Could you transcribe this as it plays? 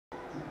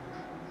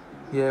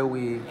Here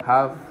we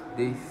have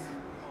this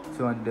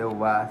 200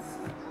 watts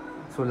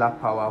solar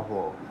power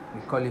wall.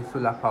 We call it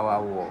solar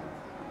power wall.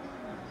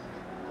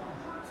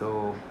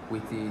 So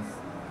with its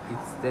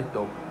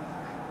setup,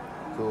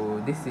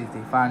 so this is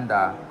the fan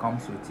that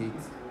comes with it,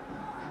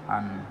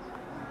 and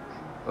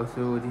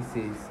also this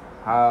is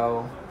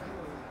how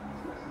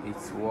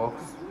it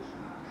works.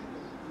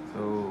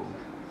 So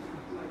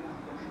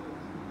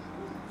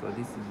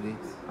this is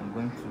it. I'm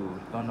going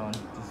to turn on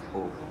this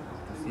bulb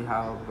to see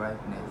how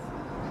brightness.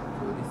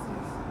 So this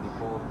is the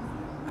bulb,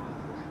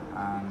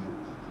 and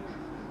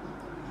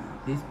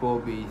this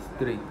bulb is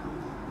straight.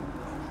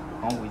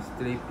 Come with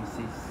 3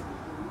 pieces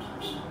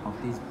of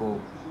this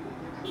bulb.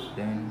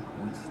 Then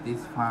with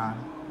this fan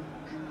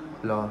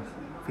plus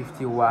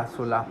 50-watt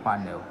solar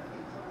panel.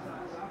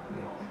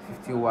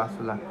 50-watt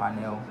solar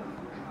panel,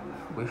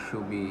 which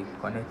should be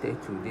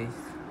connected to this.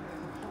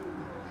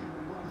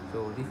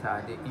 So these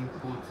are the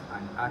input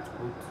and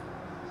output.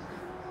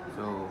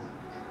 So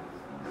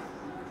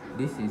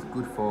this is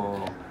good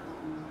for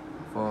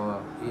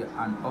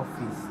an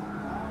office,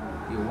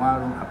 a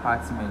one-room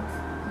apartment.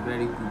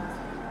 Very good.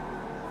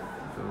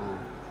 So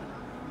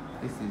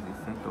this is the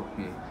setup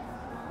here.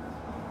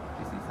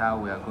 This is how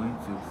we are going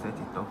to set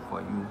it up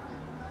for you.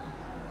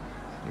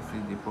 This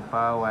is the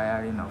proper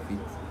wiring of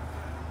it.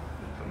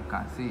 So you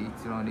can see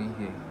it's running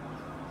here.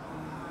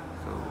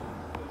 So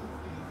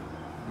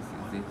this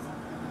is it.